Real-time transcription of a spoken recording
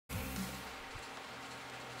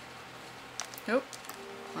Nope.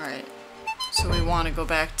 Alright. So we want to go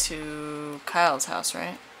back to Kyle's house,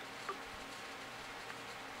 right?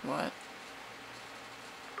 What?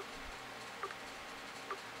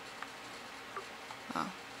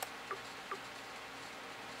 Oh.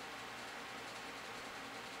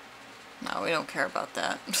 No, we don't care about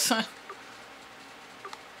that.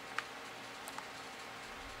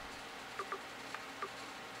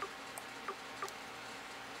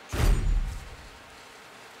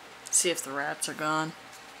 See if the rats are gone.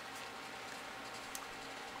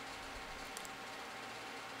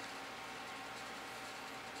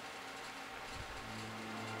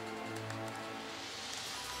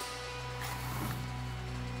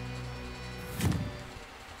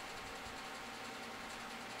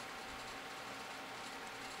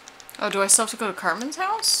 Oh, do I still have to go to Cartman's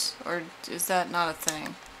house? Or is that not a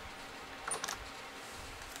thing?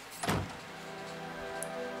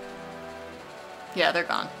 Yeah, they're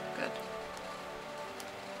gone. Good.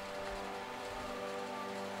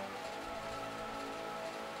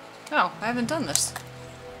 Oh, I haven't done this.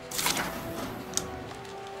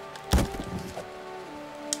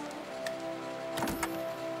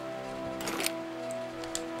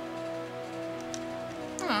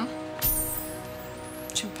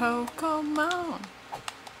 Pokemon.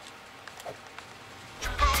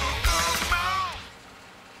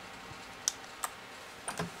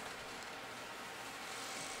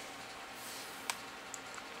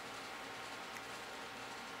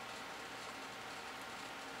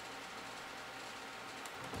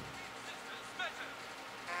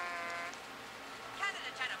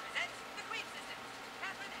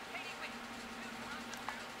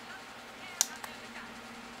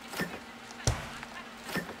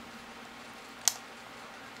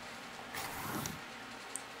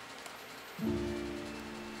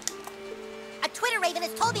 Raven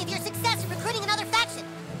has told me of your success in recruiting another faction.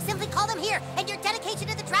 Simply call them here, and your dedication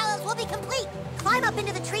to the Drow Elves will be complete. Climb up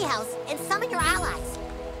into the treehouse and summon your allies.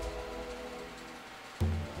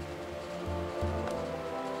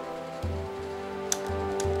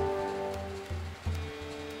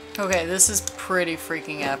 Okay, this is pretty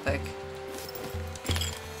freaking epic.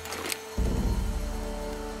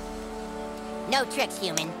 No tricks,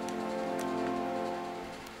 human.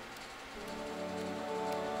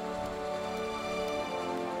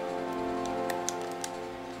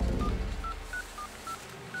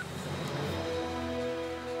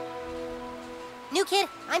 New kid,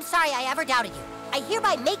 I'm sorry I ever doubted you. I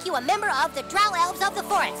hereby make you a member of the Drow Elves of the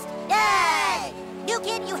Forest. Yay! New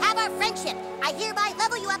kid, you have our friendship. I hereby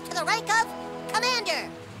level you up to the rank of Commander.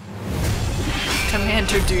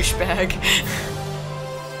 Commander douchebag.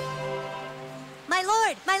 My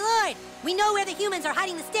lord! We know where the humans are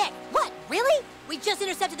hiding the stick. What, really? We just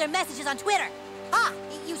intercepted their messages on Twitter. Ah,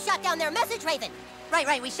 you shot down their message, Raven.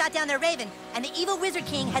 Right, we shot down their Raven, and the evil Wizard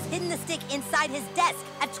King has hidden the stick inside his desk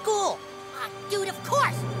at school. Dude, of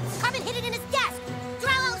course! Cartman hid it in his desk! Drow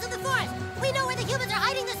Elves of the Forest! We know where the humans are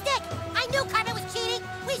hiding the stick! I knew Cartman was cheating!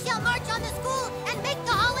 We shall march on the school and make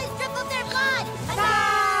the hallways drip of their blood!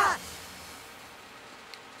 Ta-da!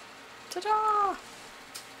 Ta-da!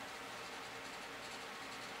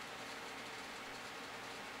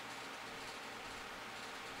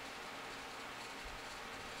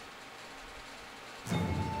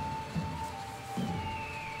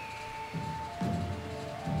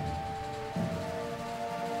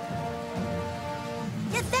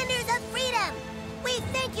 Defenders of freedom! We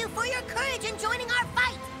thank you for your courage in joining our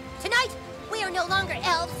fight! Tonight, we are no longer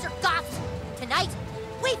elves or goths. Tonight,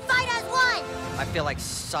 we fight as one! I feel like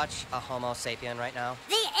such a homo sapien right now.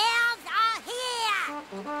 The elves are here!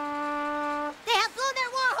 They have blown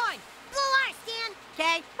their war horn! Blow ours, Stan!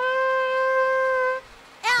 Okay.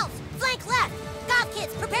 Elves, flank left! Goth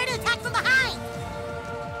kids, prepare to attack from behind!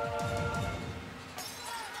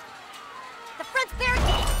 The front's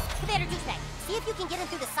barricaded! Commander Douchebag, see if you can get in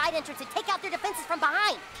through the side entrance and take out their defenses from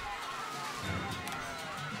behind!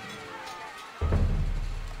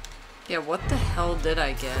 Yeah, what the hell did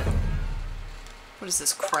I get? What is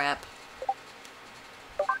this crap?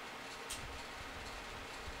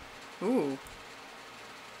 Ooh.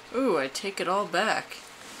 Ooh, I take it all back.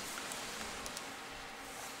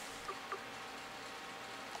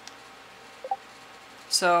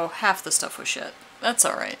 So, half the stuff was shit. That's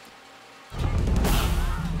alright.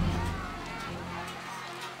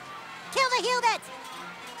 Kill the humans!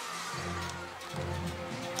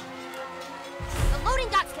 The loading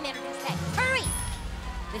docks, Commander Douchebag. Hurry!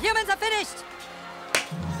 The humans are finished!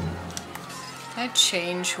 Can I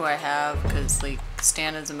change who I have? Because, like,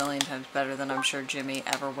 Stan is a million times better than I'm sure Jimmy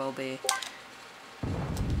ever will be.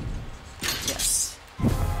 Yes.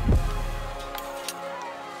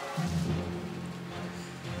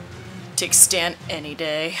 Take Stan any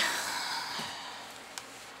day.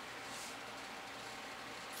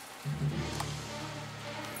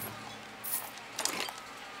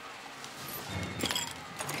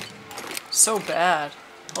 So bad.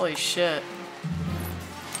 Holy shit.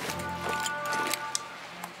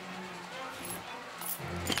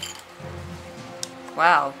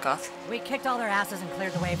 Wow, Goth. We kicked all their asses and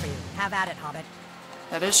cleared the way for you. Have at it, Hobbit.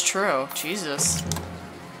 That is true. Jesus.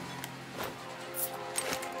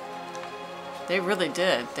 They really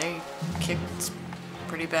did. They kicked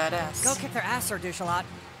pretty badass. Go kick their ass, Sir Douche-a-lot.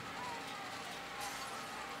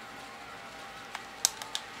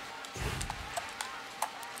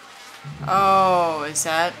 Oh, is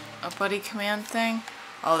that a buddy command thing?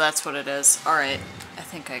 Oh, that's what it is. Alright, I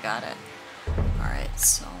think I got it. Alright,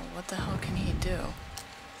 so what the hell can he do?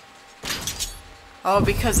 Oh,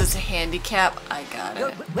 because it's a handicap? I got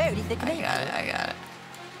it. Where is the I command? got it, I got it.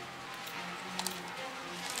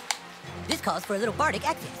 This calls for a little bardic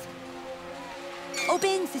access.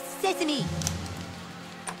 Open sesame.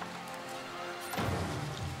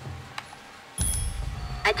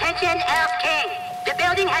 Attention, Elf King! The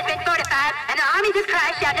building has been fortified, and the armies of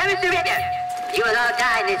Christ shall never surrender. You will all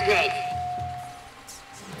die in this place.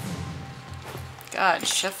 God,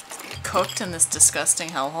 Chef cooked in this disgusting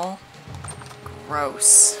hellhole?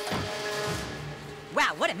 Gross.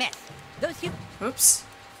 Wow, what a mess. Those few Oops.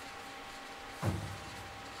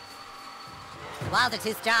 walls are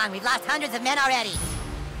too strong. We've lost hundreds of men already.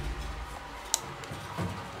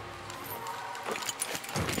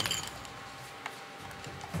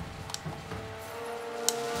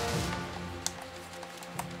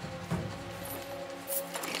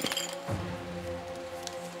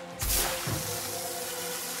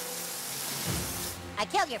 I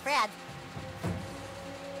killed your friend.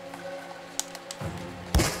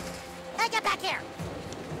 Hey, get back here!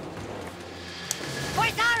 For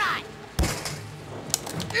Sauron!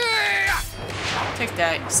 Take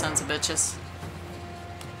that, you sons of bitches.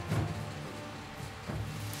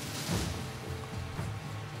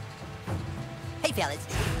 Hey, fellas.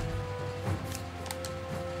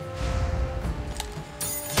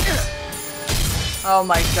 Oh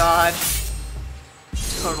my god.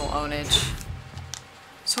 Total ownage.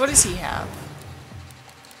 So what does he have?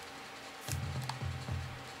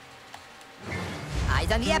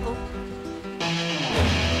 Eyes on the apple.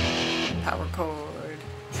 Power cord.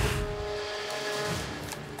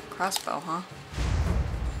 Crossbow, huh?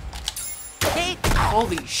 Hey,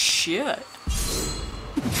 Holy shit.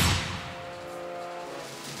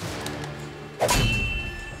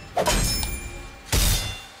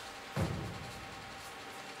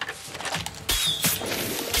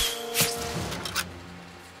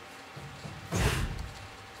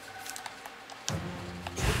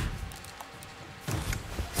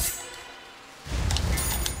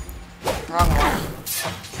 Wrong one.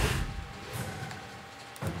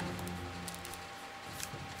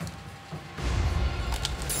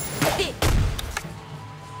 hey.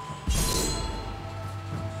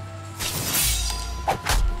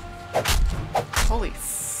 Holy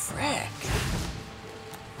frick.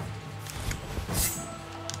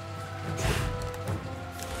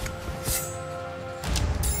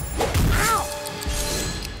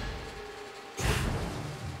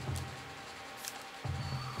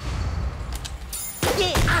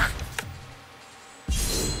 Yeah. Ah.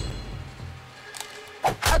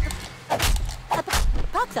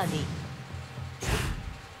 Pox on me.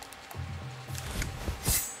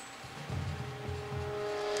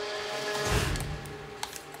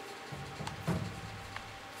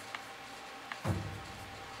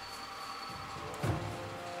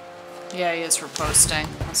 Yeah, he is for posting.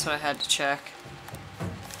 That's what I had to check.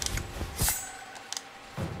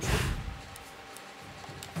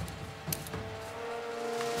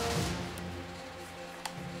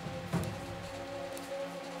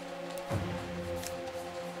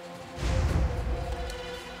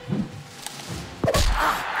 Get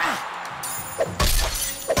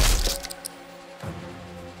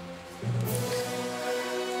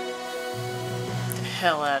the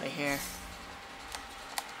hell out of here.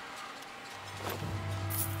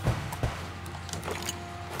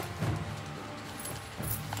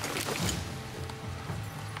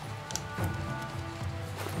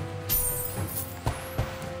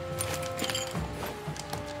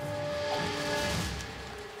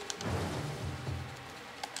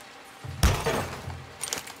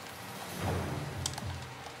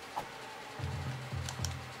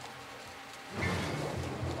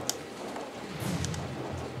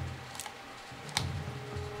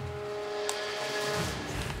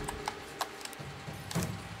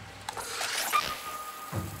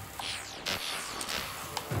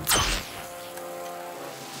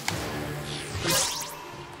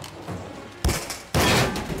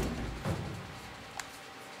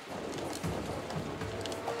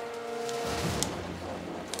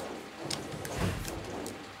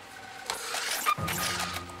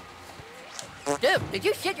 Dude, did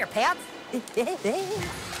you shit your pants?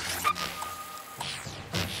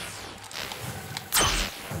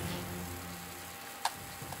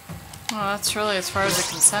 Well, that's really as far as it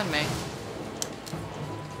can send me.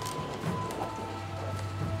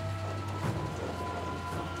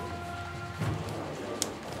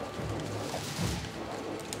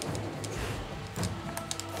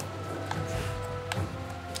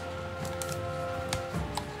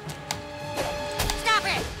 Stop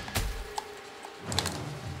it!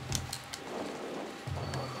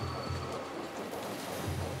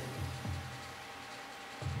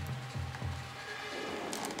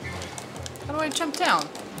 How do I jump down?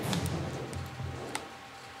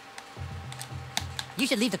 You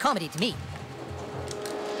should leave the comedy to me.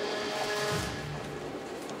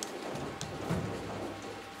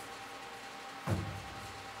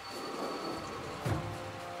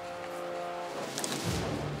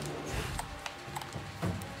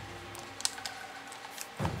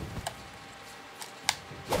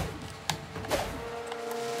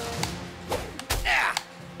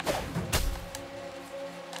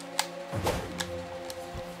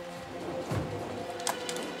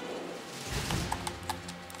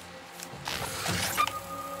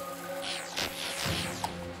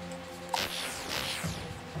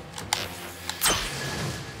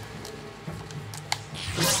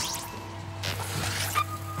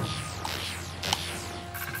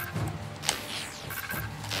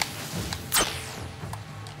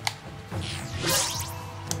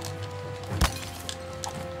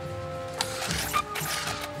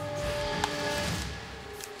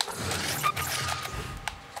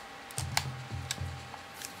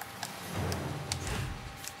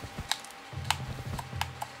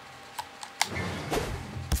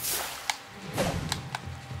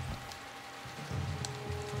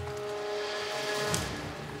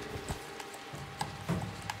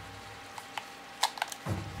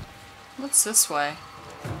 What's this way?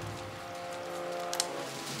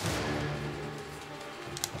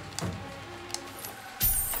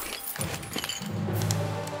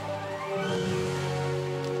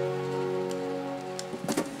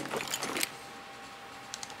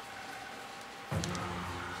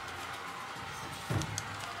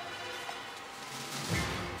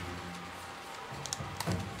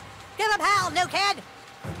 Give him hell, nukehead!